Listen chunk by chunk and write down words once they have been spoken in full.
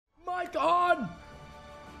mic on!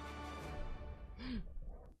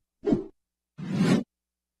 Good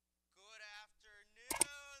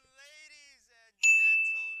afternoon, ladies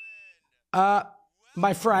and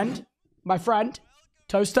gentlemen. My friend,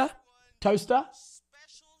 Toaster,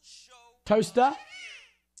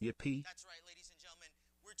 Yippee. That's right, ladies and gentlemen.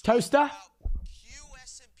 We're Toaster, about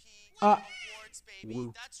QSMP awards, baby.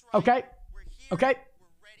 woo. That's right. Okay, We're here. okay,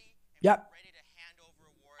 We're ready. yep. We're ready to hand over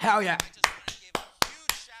awards. Hell yeah. I just want to give a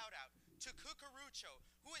huge shout out to Cucurucho,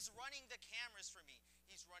 who is running the cameras for me.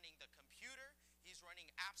 He's running the computer. He's running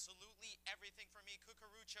absolutely everything for me.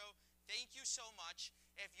 Cucurucho, thank you so much.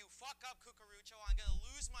 If you fuck up Cucurucho, I'm gonna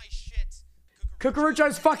lose my shit.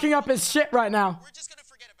 Cucurucho's fucking up his shit right now. We're just gonna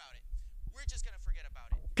forget about it. We're just gonna forget about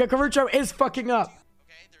it. Cucurucho is fucking up.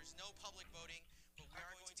 Okay, there's no public voting, but we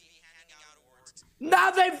are going to be handing out awards. Now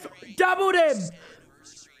they've doubled him.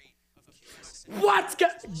 What's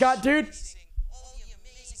God, dude? All the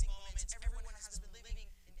amazing moments everyone has been living in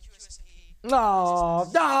QSMP.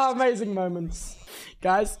 Oh, amazing moments.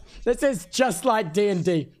 Guys, this is just like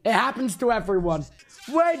D&D. It happens to everyone.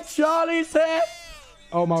 Wait, Charlie's here.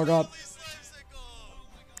 Oh my god.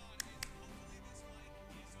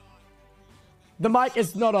 The mic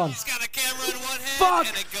is not on. He's got a camera in one hand Fuck.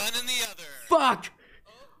 and a gun in the other. Fuck.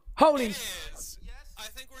 Holy. Yes. I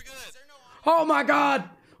think we're good. Oh my god.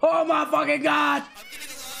 Oh my fucking god.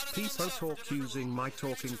 People talk using my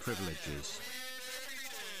talking privileges.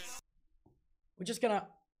 We're just gonna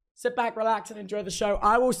sit back, relax, and enjoy the show.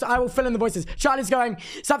 I will fill in the voices. Charlie's going,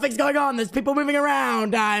 something's going on. There's people moving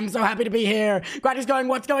around. I'm so happy to be here. Granny's going,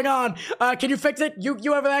 what's going on? Can you fix it? You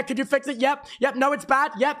over there, can you fix it? Yep. No, it's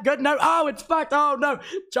bad. Yep, good. No. Oh, it's fucked. Oh, no.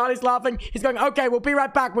 Charlie's laughing. He's going, okay, we'll be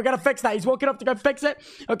right back. We're gonna fix that. He's walking off to go fix it.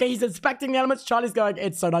 Okay, he's inspecting the elements. Charlie's going,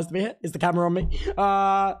 it's so nice to be here. Is the camera on me?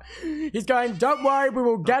 He's going, don't worry. We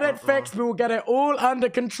will get it fixed. We will get it all under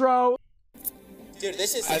control. Dude,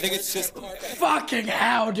 this is. I think it's just. Fucking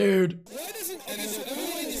hell, dude. Why doesn't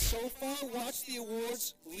everyone is so far watch the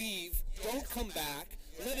awards, leave, don't come back,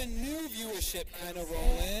 let a new viewership kind of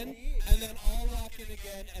roll in, and then all walk in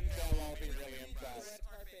again, and they'll all be really impressed.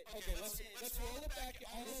 Okay, let's roll it back.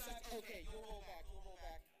 I'll roll back. Okay, you roll back.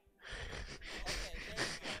 Okay, there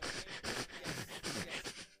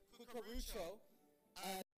you go. Caruso.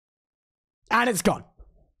 And it's gone.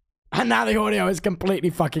 And now the audio is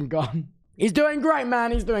completely fucking gone. He's doing great,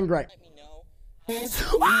 man. He's doing great. Let me know.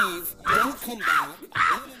 Leave, don't come back.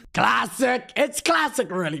 Classic. It's classic,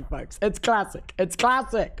 really, folks. It's classic. It's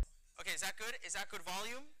classic. Okay, is that good? Is that good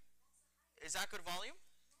volume? Is that good volume?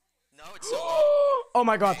 No, it's so. Oh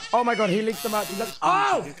my god. Oh my god. He leaked them out. He's like,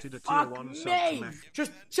 oh, Gifted a tier fuck 1 sub me. to Mac.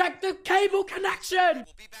 Just check the cable connection.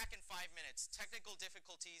 We'll be back in 5 minutes. Technical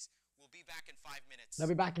difficulties. We'll be back in 5 minutes. They'll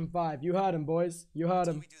be back in 5. You heard him, boys. You heard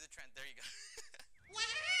him. We do the trend. There you go.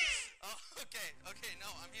 Oh, okay. No,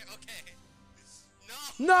 I'm here. Okay.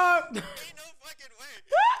 No. Ain't no fucking way.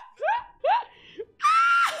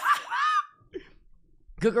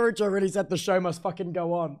 Cucurucho really said the show must fucking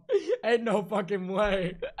go on. Ain't no fucking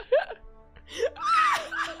way.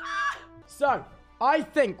 So, I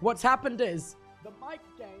think what's happened is the mic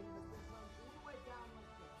gain has been turned all the way down like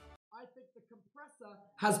this. I think the compressor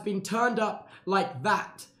has been turned up like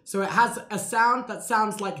that. So it has a sound that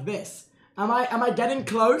sounds like this. Am I getting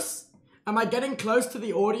close? Am I getting close to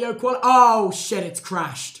the audio quality? Oh shit, it's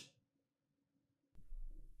crashed.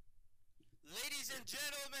 Ladies and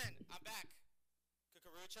gentlemen, I'm back.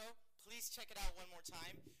 Cucurucho, please check it out one more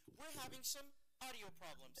time. We're having some audio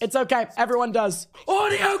problems. It's okay, everyone does.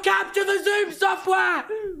 Audio capture the Zoom software!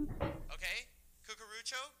 Okay,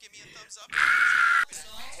 Cucurucho, give me a thumbs up.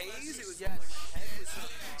 Haze? It was, yeah, my head was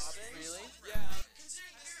throbbing. Really? Yeah.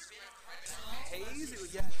 Haze? It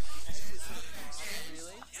was, yeah, my head was throbbing.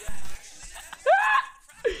 Really?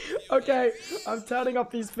 Okay, I'm turning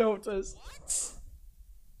off these filters.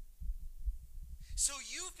 So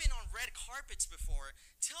you've been on red carpets before.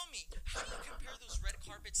 Tell me, how do you compare those red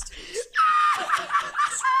carpets to this?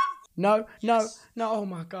 No, oh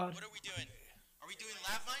my god. What are we doing? Are we doing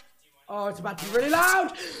lav mic? Oh, it's about to be really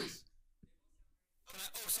loud!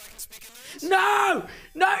 No!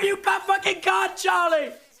 No, you fucking can't,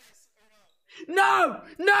 Charlie! No!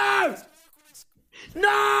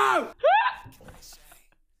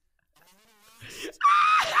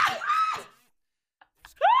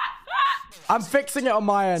 I'm fixing it on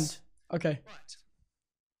my end. Okay. What?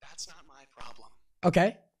 That's not my problem.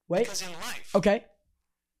 Okay. Wait. Because in life, Okay.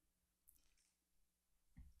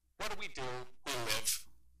 what do? We live.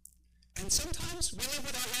 And sometimes we live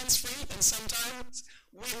with our hands free, and sometimes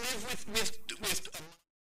we live with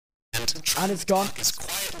and it's gone. as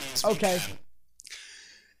quietly as Okay. we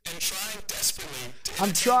can. and trying desperately to I'm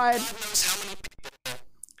entertain trying. God knows how many people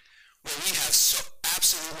where we have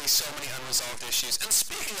absolutely so many unresolved issues. And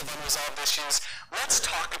speaking of unresolved issues, let's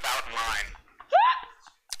talk about mine.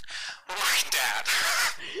 My dad.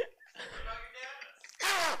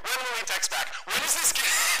 When will he text back? When is this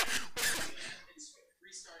game?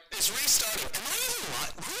 It's restarting. Am I even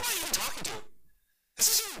live? Who am I even talking to? This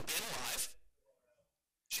hasn't even been live.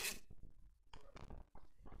 Shit.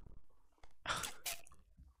 I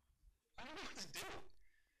don't know what to do.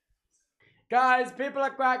 Guys, people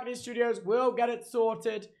at Quackity Studios will get it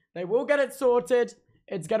sorted. They will get it sorted.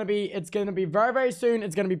 It's gonna be very, very soon.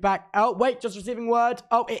 It's gonna be back. Oh, wait, just receiving word.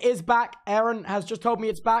 Oh, it is back. Aaron has just told me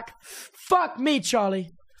it's back. Fuck me,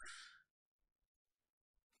 Charlie.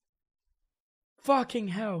 Fucking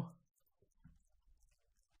hell.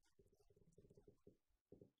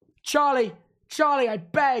 Charlie, I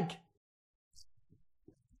beg.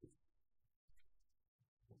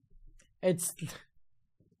 It's...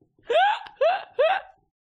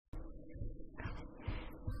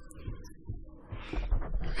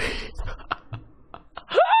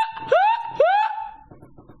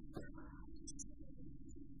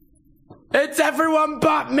 It's everyone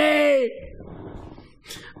but me!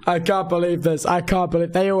 I can't believe this. I can't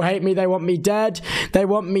believe they all hate me. They want me dead. They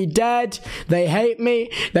want me dead. They hate me.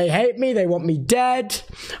 They hate me. They want me dead.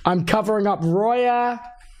 I'm covering up Roya.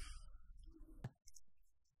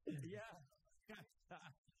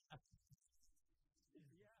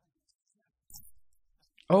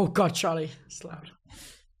 Oh God, Charlie. It's loud.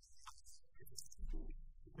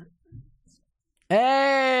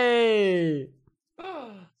 Hey!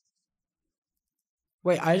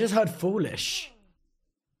 Wait, I just heard foolish.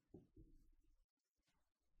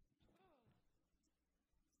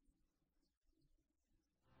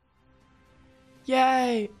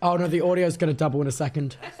 Yay! Oh no, the audio's gonna double in a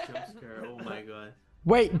second. Jump scare, oh my god.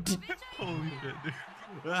 Wait. Holy shit.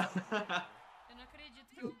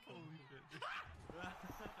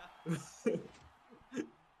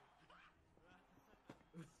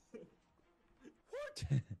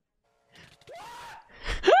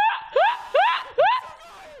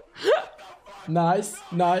 Nice,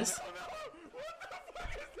 nice.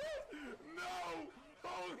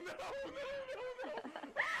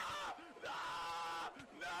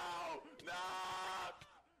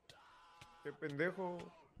 Qué pendejo.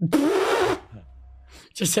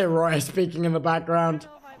 Just hear Roy speaking in the background.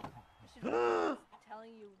 I don't know if I should be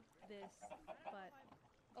telling you this, but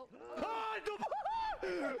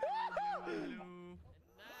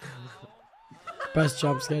Best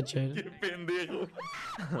jump scare, Jaden. Qué pendejo.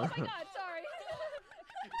 oh my god, sorry.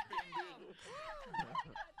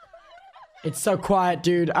 It's so quiet,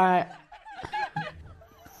 dude.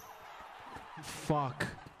 Fuck.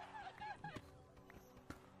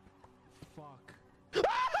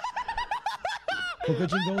 ¿Por qué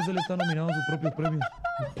chingados él está nominado a sus propios premios?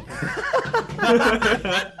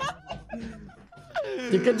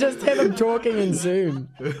 You can just hear them talking in Zoom.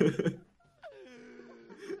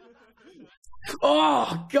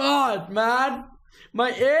 Oh God, man,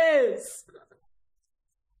 my ears.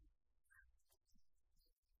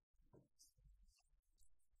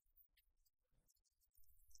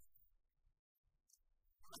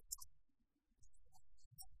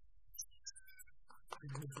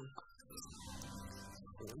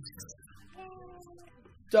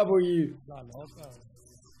 W.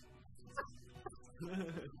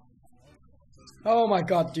 Oh my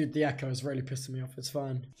God, dude, the echo is really pissing me off. It's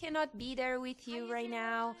fine. Cannot be there with you right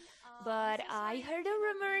now, but I heard a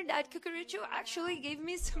rumor that Cucurucho actually gave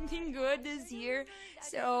me something good this year,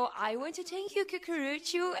 so I want to thank you,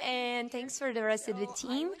 Cucurucho, and thanks for the rest of the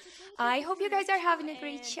team. I hope you guys are having a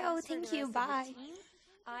great show. Thank you. Bye.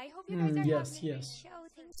 I hope you guys are having a great show.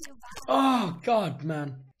 Thank you. Bye. Oh God,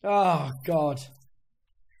 man. Oh God.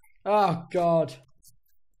 Oh God.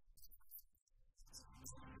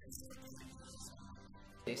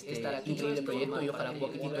 Estará aquí increíble proyecto y ojalá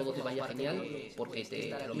Quackity todo te vaya genial porque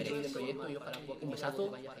te lo mereces. Un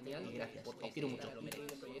besazo y gracias. Os quiero mucho.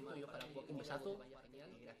 Un besazo.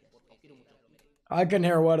 I couldn't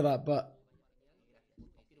hear a word of that, but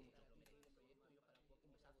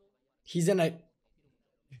he's in a.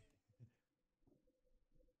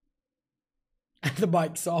 The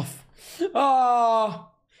mic's off.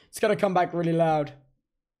 Oh, it's gonna come back really loud.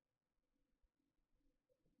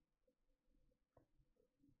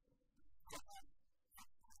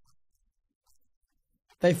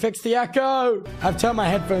 They fixed the echo! I've turned my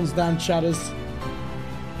headphones down, chatters.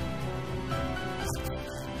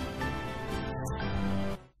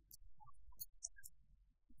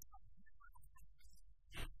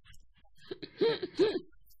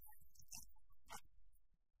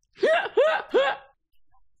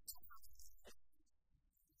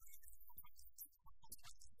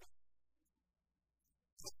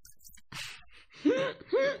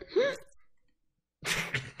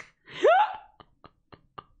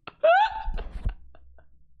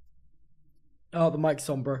 Oh, the mic's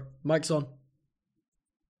on, bro. Mic's on.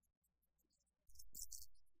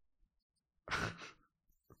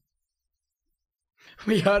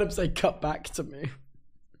 We heard him say cut back to me.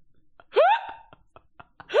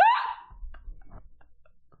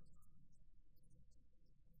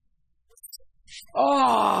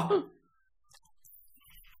 Oh!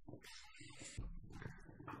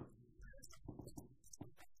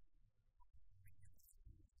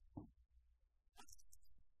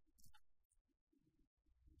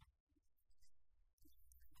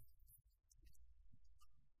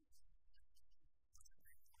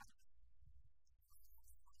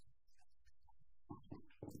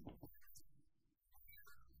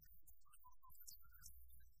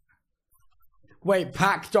 Wait,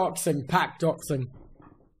 pack doxing, pack doxing.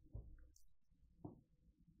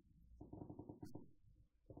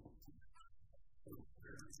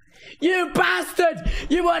 You bastard!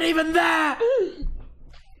 You weren't even there!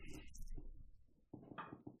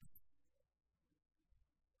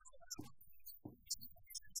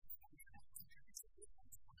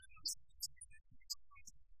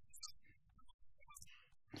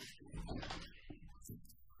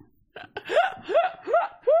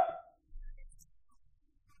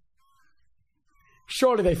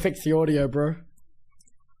 Surely they fixed the audio, bro.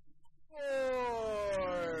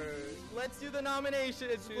 Let's do the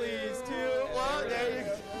nominations, please. 2, 1, there you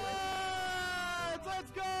go. Let's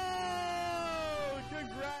go!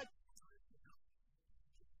 Congrats!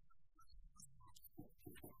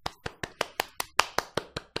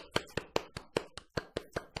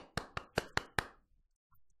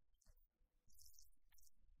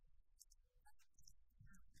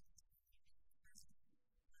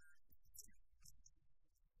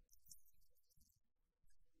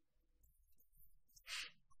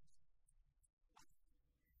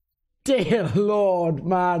 Dear Lord,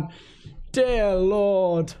 man. Dear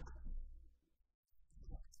Lord.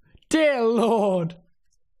 Dear Lord.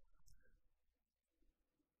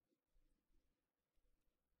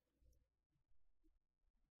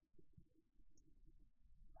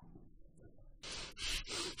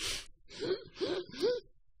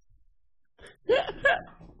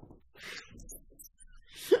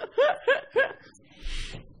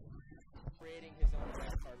 Creating his own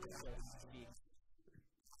red carpet, so to speak.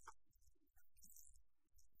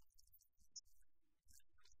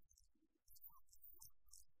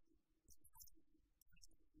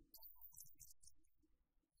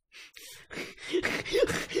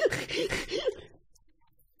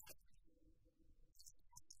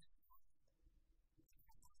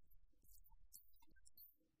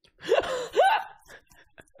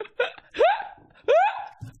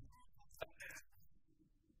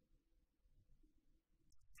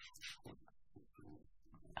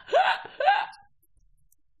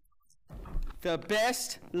 The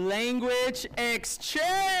best language exchange.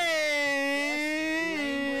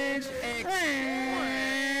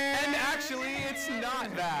 And actually, it's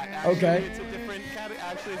not that. Actually, Okay. It's a different category.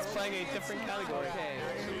 Actually, it's playing a different category. Okay.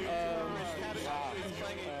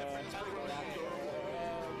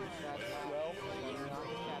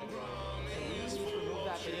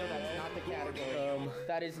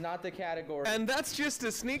 That is not the category. And that's just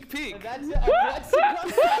a sneak peek. That's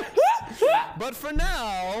but for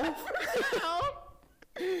now,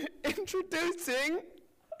 introducing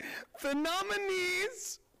the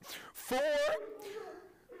nominees for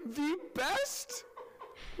the best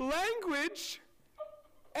language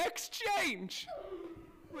exchange.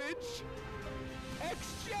 Which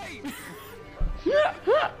exchange?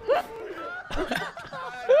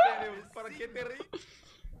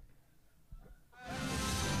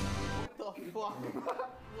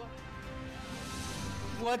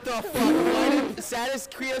 What the fuck? What the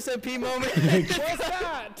saddest QSMP moment? What's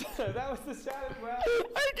that? That was the saddest moment.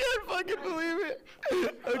 I can't fucking believe it.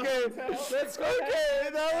 Okay, let's go. Okay,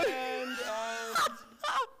 that was.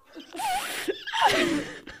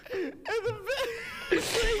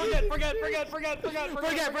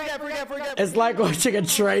 Forget. It's like watching a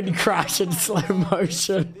train crash in slow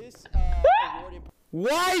motion.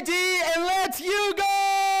 YD, and let's you go!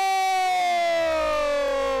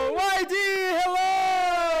 YD, hello!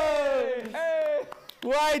 Hey!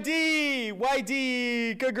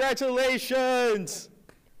 YD, congratulations!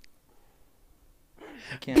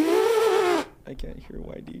 I can't hear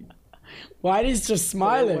YD. YD's just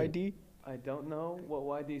smiling. Hello, YD? I don't know what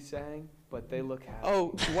YD's saying, but they look happy.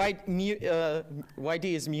 Oh, YD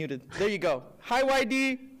is muted. There you go. Hi,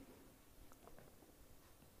 YD.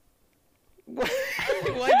 YD,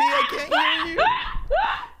 I can't hear you.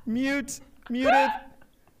 Muted.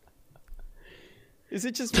 Is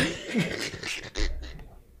it just me?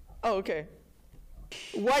 Oh, okay.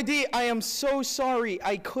 YD, I am so sorry.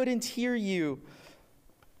 I couldn't hear you.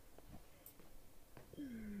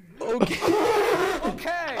 Okay.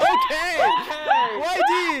 Okay.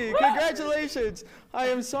 YD, congratulations. I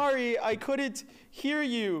am sorry. I couldn't hear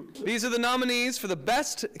you. These are the nominees for the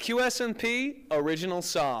Best QSMP Original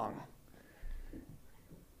Song.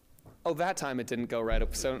 Oh, that time it didn't go right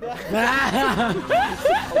up Sony. Oh,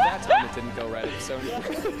 that time it didn't go right up Sony.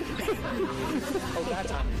 Oh, that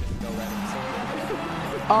time it didn't go right up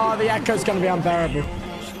Sony. Oh, the echo's gonna be unbearable.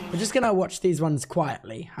 We're just gonna watch these ones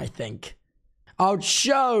quietly, I think. Oh,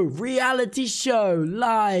 reality show,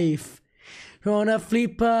 life. On a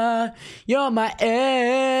flipper, you're my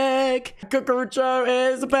egg. Cucurucho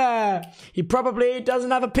is a bear. He probably doesn't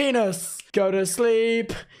have a penis. Go to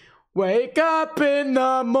sleep. Wake up in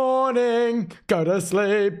the morning. Go to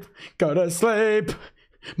sleep. Go to sleep.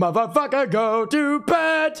 Motherfucker, go to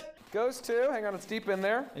bed. Goes to, hang on, it's deep in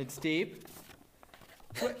there. It's deep.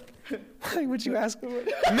 Why would you ask me? Me! Why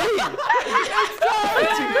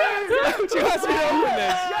would you ask me to open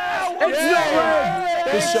this? It's not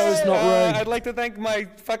rigged. This show's not rigged. I'd like to thank my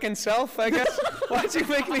fucking self, I guess. Why'd you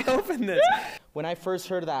make me open this? When I first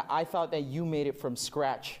heard that, I thought that you made it from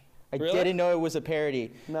scratch. I Really? didn't know it was a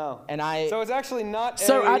parody. No. And I. So it's actually not.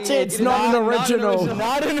 So actually, it's not an original.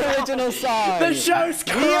 Not an original song. The show's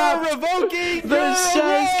corrupt. We are revoking the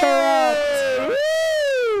show's corrupt.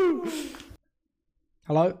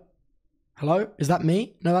 Hello? Hello? Is that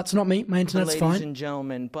me? No, that's not me. My internet's fine. Ladies and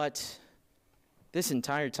gentlemen, but this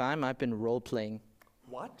entire time I've been role-playing.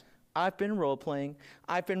 What? I've been role-playing.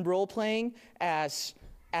 I've been role-playing as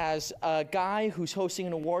a guy who's hosting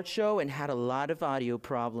an award show and had a lot of audio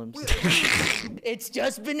problems. It's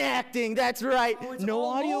just been acting, that's right. No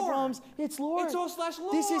audio problems. It's lore. It's all slash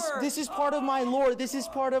lore. This is part of my lore. This is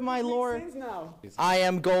part of my lore. I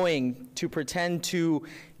am going to pretend to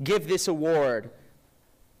give this award,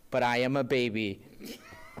 but I am a baby.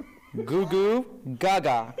 Goo goo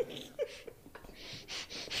gaga.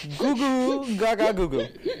 Goo goo gaga goo goo.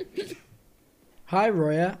 Hi,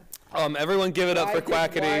 Roya. Everyone give it up for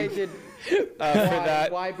Quackity. For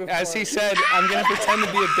that. As he said, I'm going to pretend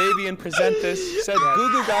to be a baby and present this. Said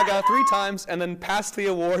goo goo gaga 3 times and then passed the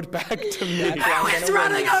award back to me. Who's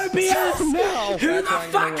running OBS? No. Who the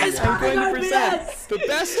fuck is running OBS? The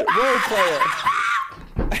best role player.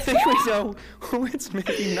 I think we know who it's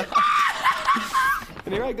maybe not.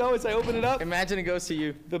 And here I go as I open it up. Imagine it goes to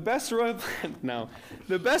you. The best role player. No.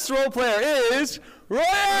 The best role player is Roy!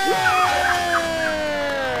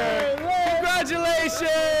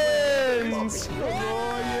 Congratulations!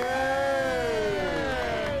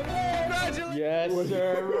 Yes,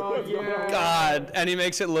 sir. God, and he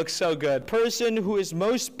makes it look so good. Person who is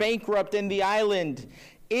most bankrupt in the island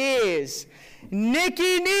is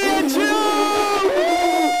Nikki Niachu!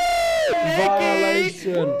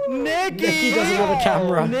 Violation. Nikki doesn't have a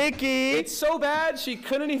camera. Nikki. It's so bad she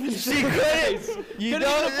couldn't even. She couldn't. You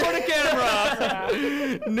don't put a camera.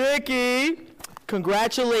 Nikki,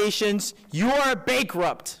 congratulations. You are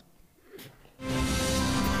bankrupt. Okay,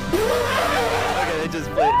 they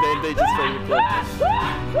just played the clip.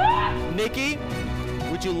 Nikki,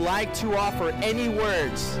 would you like to offer any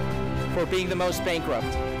words for being the most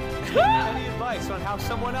bankrupt? Any advice on how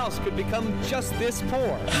someone else could become just this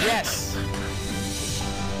poor? Yes.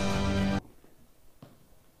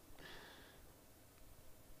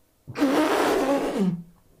 I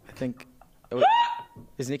think.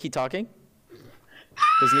 Is Nikki talking?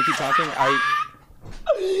 Is Nikki talking?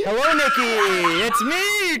 Hello, Nikki. It's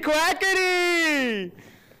me, Quackity.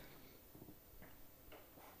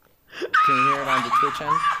 Can you hear it on the Twitch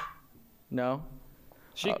end? No.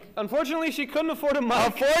 Unfortunately, she couldn't afford a mic.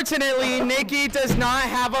 Unfortunately, Nikki does not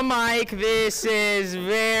have a mic. This is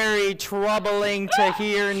very troubling to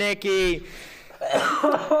hear, Nikki.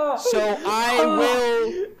 So I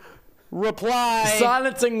will reply.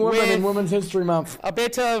 Silencing women in Women's History Month. A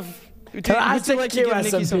bit of. Classic would you like to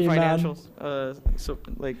give Nikki some QSMP, man. financials? So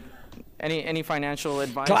like, any financial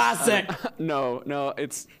advice? Classic. No,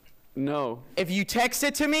 it's no. If you text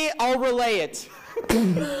it to me, I'll relay it.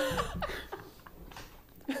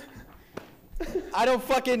 I don't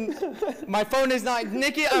fucking. My phone is not.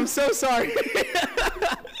 Nikki, I'm so sorry.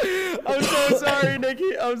 I'm so sorry,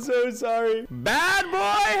 Nikki. I'm so sorry. Bad boy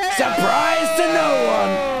Halo! Surprise to no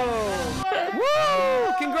one.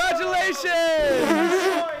 Woo! Congratulations!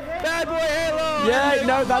 Bad boy Halo! Yeah,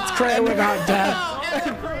 no, that's Crater without death.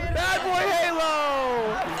 Bad boy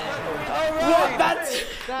Halo! All right. What?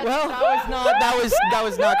 That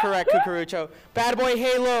was not correct, Cucurucho. Bad boy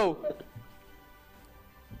Halo.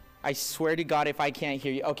 I swear to God, if I can't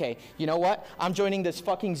hear you. Okay, you know what? I'm joining this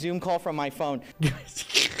fucking Zoom call from my phone.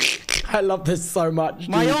 I love this so much.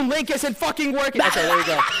 My dude. own link isn't fucking working. Okay, there you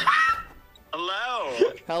go.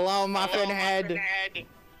 Hello. Hello, Muffin Head.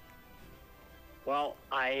 Well,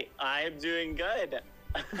 I'm doing good.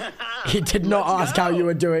 He did not ask how you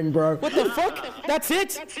were doing, bro. What the fuck? That's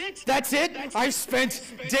it? That's it? I spent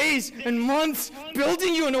days and months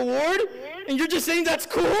building you an award, and you're just saying that's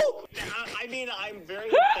cool? I mean, I'm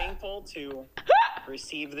very thankful to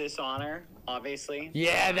receive this honor, obviously.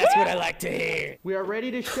 Yeah, that's what I like to hear. We are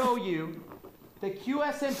ready to show you the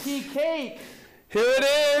QSMP cake. Here it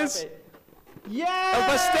is. Yeah. El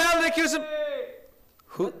pastel de QSMP.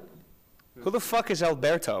 Who the fuck is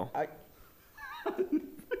Alberto?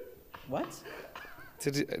 What?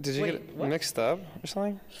 Did you Wait, get what? mixed up or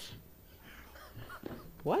something?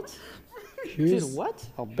 What? Who's Dude, what?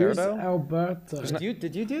 Alberto? Alberto?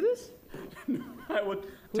 Did you do this? I would.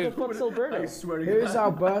 Who the fuck's Alberto? I swear to Who's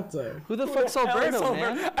God. Alberto? Who the fuck's Alberto,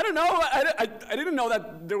 man? I don't know. I didn't know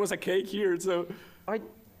that there was a cake here, so.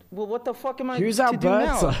 Well, what the fuck am I Who's to do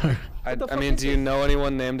Alberto? now? I mean, do you know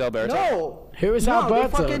anyone named Alberto? No. Who is No, they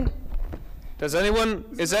Alberto? fucking- Is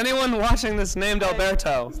anyone watching this named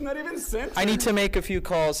Alberto? It's not even censored. I need to make a few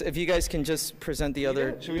calls. If you guys can just present the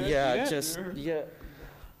other. Yeah, yeah.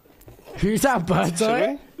 Who's Alberto? Should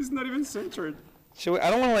we? It's not even censored. Should we?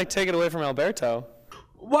 I don't want to like take it away from Alberto.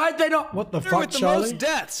 Why'd they not? What the Here fuck, with the Charlie? most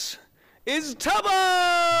deaths is Tubbo!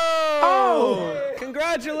 Oh!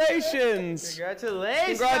 Congratulations!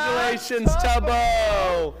 Congratulations,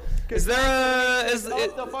 Tubbo! Is there a...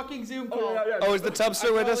 the fucking Zoom call. Oh, is the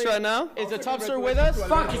Tubster with us right now? Is the Tubster with us?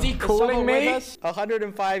 Fuck, is he calling me?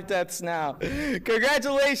 105 deaths now.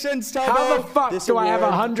 Congratulations, Tubbo. How the fuck This do I have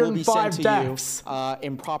award will be 105 sent to deaths? you,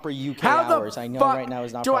 in proper UK How the hours. I know fuck right now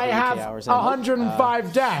is not do proper I UK have hours.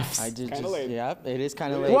 105 deaths? I did just, yeah, it is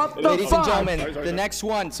kind of late. What the Ladies fuck? and gentlemen, the next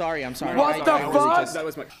one. Sorry, I'm sorry. What the fuck? That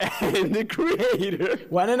was my. And the creator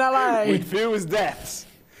When in LA. with fewest deaths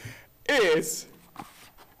is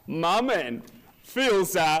my man,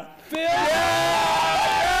 Philza.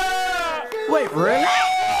 Wait, really?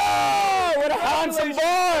 What a handsome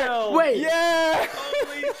boy! Wait. Yeah!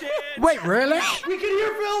 Holy shit! Wait, really? We can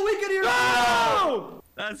hear Phil. We can hear Phil.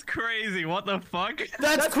 That's crazy. What the fuck?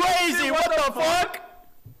 That's crazy. What the fuck?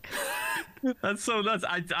 That's so nuts.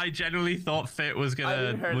 I genuinely thought Fit was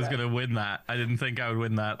gonna win that. I didn't think I would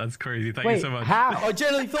win that. That's crazy. Thank you Wait, so much. how? I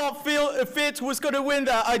genuinely thought Fitz was gonna win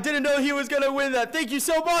that. I didn't know he was gonna win that. Thank you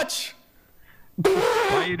so much. Why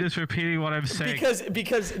are you just repeating what I'm saying?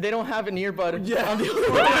 Because they don't have an earbud. Yeah. I'm the only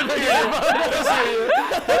one with an earbud.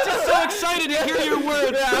 I'm just so excited to hear your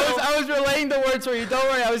words. Yeah, I was relaying the words for you. Don't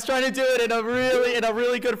worry. I was trying to do it in a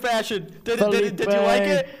really good fashion. Did you like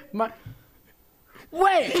it?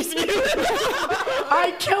 Wait!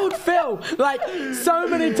 I killed Phil like so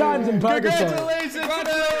many times in Purgatory. Congratulations,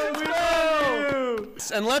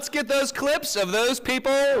 Phil! And let's get those clips of those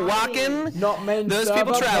people walking, Not main those server,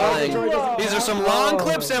 people traveling. Purgatory doesn't These are count. some long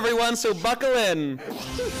clips, everyone, so buckle in.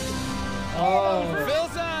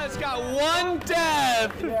 Philza's got one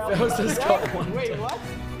death. Phil's just got one. Wait, what?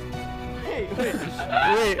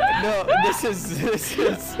 Wait, no, this is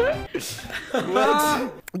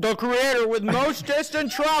what? The creator with most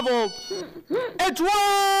distance traveled. It's 12!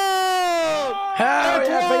 Hell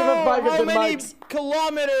yeah, favorite bike How of the many mics.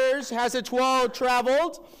 kilometers has it 12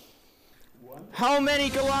 traveled? How many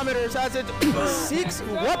kilometers has it? 6?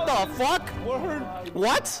 What the fuck?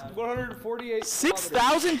 What? 148.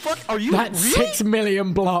 6,000 fuck? Are you That's really? 6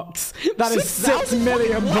 million blocks. That is 6 6,000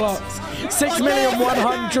 million what? blocks. Again,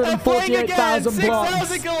 6,148,000 6,000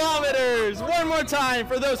 blocks. kilometers. One more time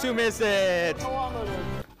for those who missed it.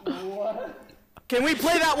 Can we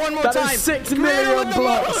play that one more That is time? 6 Creator million with the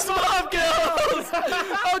blocks. most mob kills.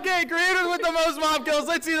 Okay, creator with the most mob kills.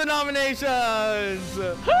 Let's see the nominations.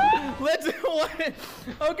 Let's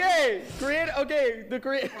okay, creator. Okay, the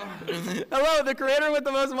creator. Hello, the creator with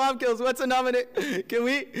the most mob kills. What's the nominate? Can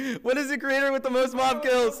we? What is the creator with the most mob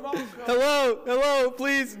kills? Hello,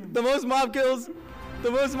 please. The most mob kills.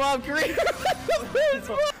 The most mob creator.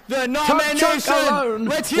 The nomination. alone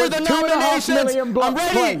Let's hear was the 2.5 nominations. million I'm blocks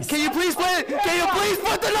ready. placed. Can you please play it? Can you please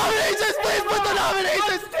put the nominations? Please put the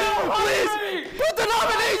nominations. Please put the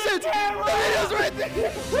nominations. The video's right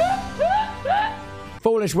there.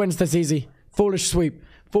 Foolish wins this easy. Foolish sweep.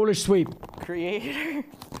 Foolish sweep. Creator.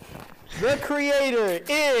 The creator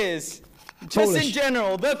is just in Foolish.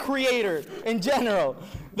 general. The creator in general.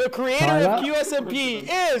 The creator Tyler? of QSMP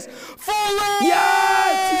is Foolish!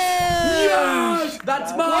 Yes! Yes!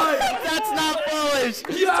 That's mine! That's not foolish!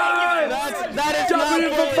 Yes! That is W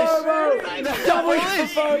not for foolish! FOMO! W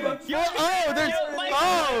for FOMO! Oh, there's...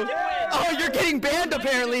 Oh! Oh, you're getting banned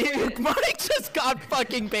apparently. Mike just got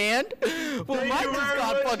fucking banned. Well, Mike just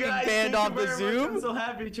got fucking banned off the Zoom. I'm so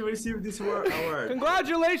happy to receive this award.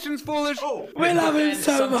 Congratulations, Foolish. Oh, We love him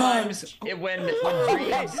so sometimes much. when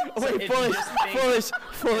dreams. Wait, Foolish.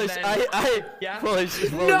 Yeah?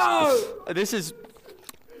 Foolish. No! This is.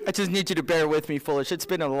 I just need you to bear with me, Foolish. It's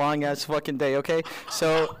been a long ass fucking day, okay?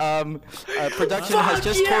 So, production has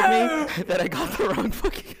just told me that I got the wrong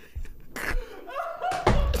fucking.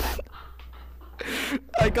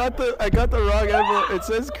 I got the wrong envelope. It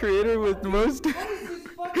says creator with most.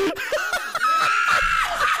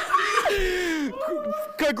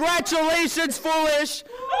 Congratulations, Foolish,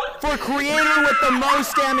 for creator with the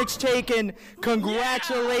most damage taken.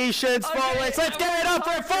 Congratulations, Foolish. Let's give it up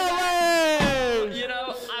for Foolish. You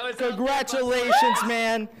know, I was. Congratulations,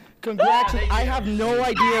 man. Congratulations. I have no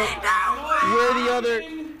idea where the other.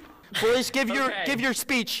 Foolish, give your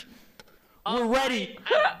speech. We're ready.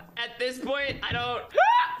 At this point,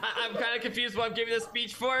 I'm kind of confused what I'm giving this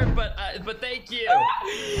speech for, but thank you.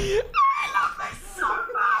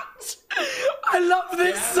 I love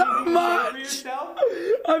this so much.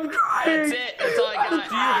 I'm crying. That's it. That's all I got.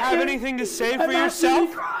 Do you have anything to say for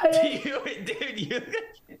yourself?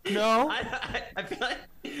 No. I feel like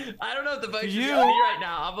I don't know if the vote should be You- on me right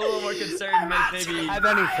now. I'm a little more concerned with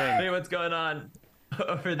maybe what's going on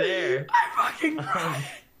over there. I'm fucking crying.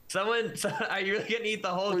 Are you really gonna eat the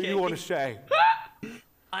whole What cake? do you want to say?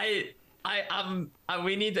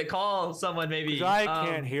 We need to call someone maybe. I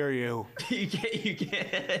can't hear you. You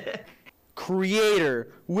can't. Creator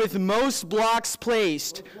with most blocks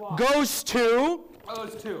placed goes to. Oh,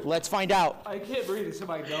 it's two. Let's find out. I can't breathe. It's in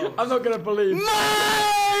my nose. I'm not gonna believe.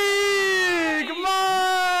 Mike!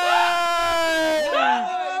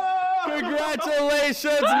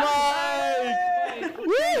 Congratulations, Mike!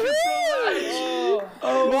 Woo-hoo!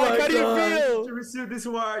 Oh Mike, my how do you God. feel? to receive this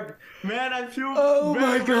award. Man, I feel Oh very,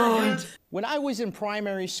 my very God. good. When I was in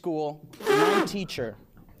primary school,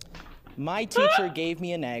 my teacher gave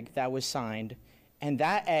me an egg that was signed, and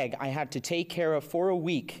that egg I had to take care of for a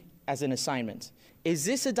week as an assignment. Is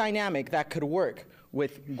this a dynamic that could work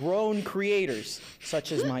with grown creators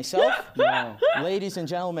such as myself? No. Ladies and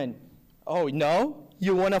gentlemen, oh, no?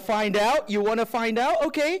 You want to find out? You want to find out?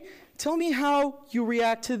 Okay, tell me how you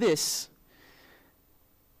react to this.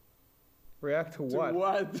 React to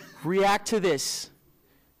what? React to this.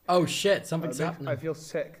 Oh shit, something's happening. I feel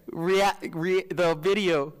sick. The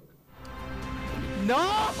video.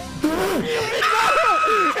 No!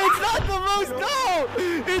 It's not the most. No!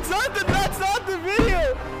 It's not the. That's not the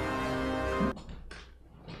video.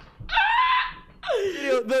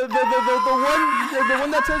 The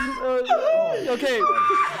one that says. Okay.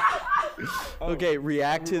 Okay.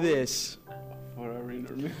 React to this.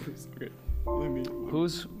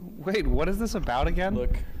 Who's? Wait, what is this about again?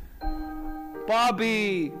 Look.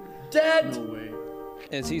 Bobby! Dead. No way.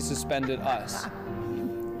 As he suspended us.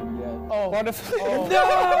 Oh. What if?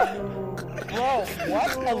 No! Bro,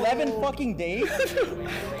 what? 11 fucking days?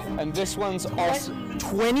 And this one's also.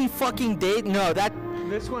 20 fucking days? No, that.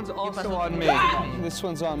 This one's also on me. This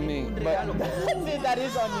one's on me. But That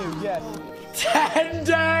is on you, yes. 10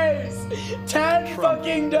 days! 10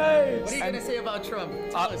 fucking days! What are you gonna say about Trump?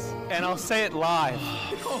 Tell us. and I'll say it live.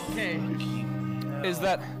 Okay. Is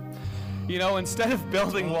that, you know, instead of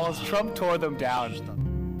building walls, Trump tore them down.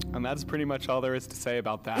 And that's pretty much all there is to say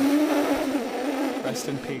about that. Rest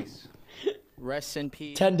in peace. Rest in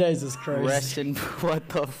peace. 10 days is crazy. Rest in. What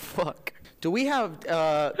the fuck? Do we have,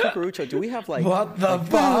 Cucurucho, do we have like. What the like,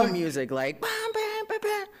 fuck? boom music, like. Bam, bam, bam,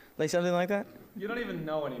 bam, like something like that? You don't even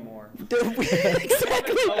know anymore.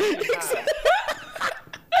 Exactly.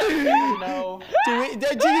 No.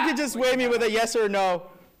 You could just weigh me with a yes or no.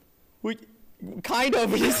 We, kind of.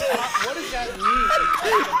 What does that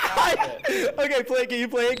mean? Okay, play it. Can you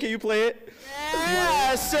play it? Can you play it?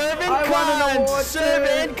 Yeah, servant I won an cunt. award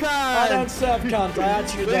Servant too. I don't cunt. serve cunt. I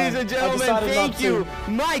actually don't. Ladies and gentlemen, I decided thank not you.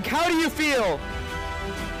 to. Mike, how do you feel?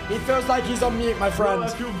 He feels like he's on mute, my Bro, I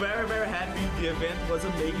friend. feel very, very happy. The event was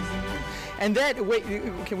amazing. And then, wait,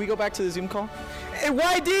 can we go back to the Zoom call? Hey,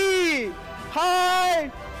 YD! Hi!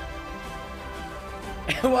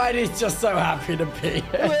 Whitey's just so happy to be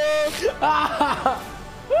here. Hello!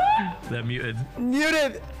 They're muted.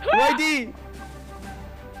 Muted! YD!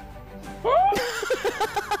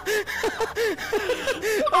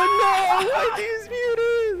 Oh no! YD's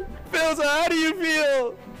muted! Philza, how do you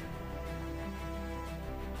feel?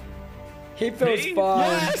 He feels Me? fine.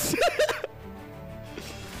 Yes!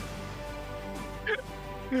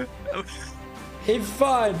 He's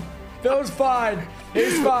fine. Feels fine.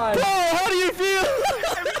 He's fine. Bro, how do you feel?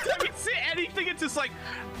 Every time you say anything laughing, it's just like,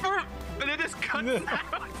 and it just cuts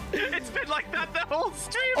out. It's been like that the whole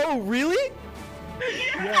stream. Oh, really?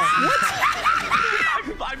 Yeah.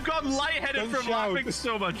 I've gotten lightheaded from laughing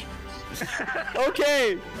so much.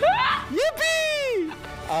 Okay. Yippee!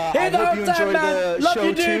 Hey, I hope you enjoyed the Love show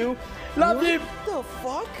you, dude. too. Love you. What the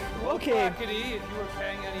fuck? Well, Okay. Quackity, if you were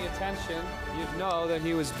paying any attention, you'd know that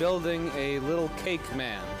he was building a little cake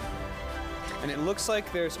man. And it looks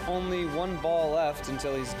like there's only one ball left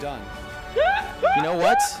until he's done. You know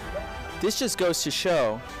what? This just goes to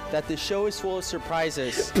show that the show is full of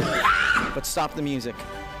surprises. But stop the music.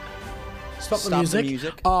 Stop the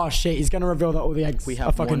music. Oh shit, he's gonna reveal that all the eggs We are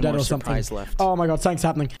have fucking one dead more or something. surprise left. Oh my god, something's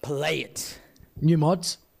happening. Play it. New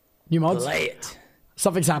mods? New mods? Play it.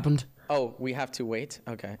 Something's happened. Oh, we have to wait?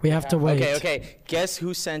 Okay. We have to wait. Okay. Guess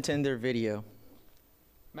who sent in their video?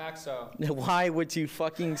 Maxo. Why would you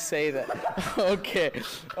fucking say that? Okay.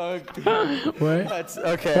 Wait. That's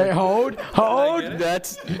okay. Wait, hold.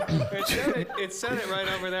 That's It said it right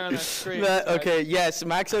over there on that screen. okay. Yes,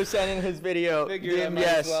 Maxo sent in his video. Figured I might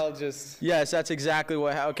Yes. as well just Yes, that's exactly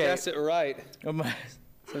what. Okay. guess it right.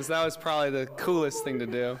 Since that was probably the coolest thing to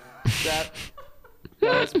do. That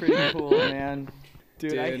was pretty cool, man.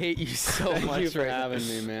 Dude, I Dude, hate you so thank much you for right now. having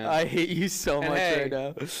me, man. I hate you so And much hey, right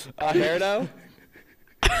now. Alberto,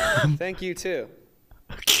 thank you too.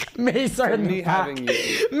 Mesa in me the back. having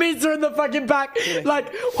you. Mesa in the fucking back.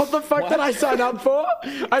 Like, what the fuck did I sign up for?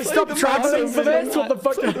 I stopped traveling for this? What the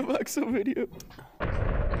fuck? Play the Maxo video.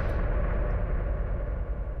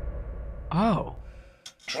 Oh.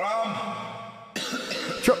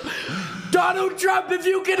 Donald Trump, if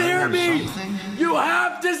you can hear me, you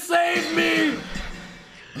have to save me.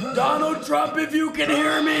 Donald Trump, if you can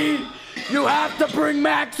hear me, you have to bring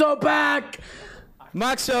Maxo back.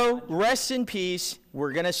 Maxo, rest in peace.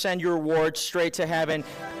 We're gonna send your award straight to heaven.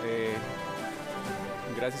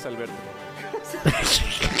 Gracias, Alberto.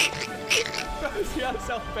 Gracias,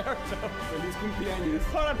 Alberto. Feliz cumpleaños.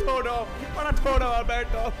 Para todo,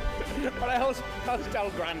 Alberto. Para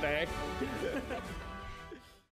el grande.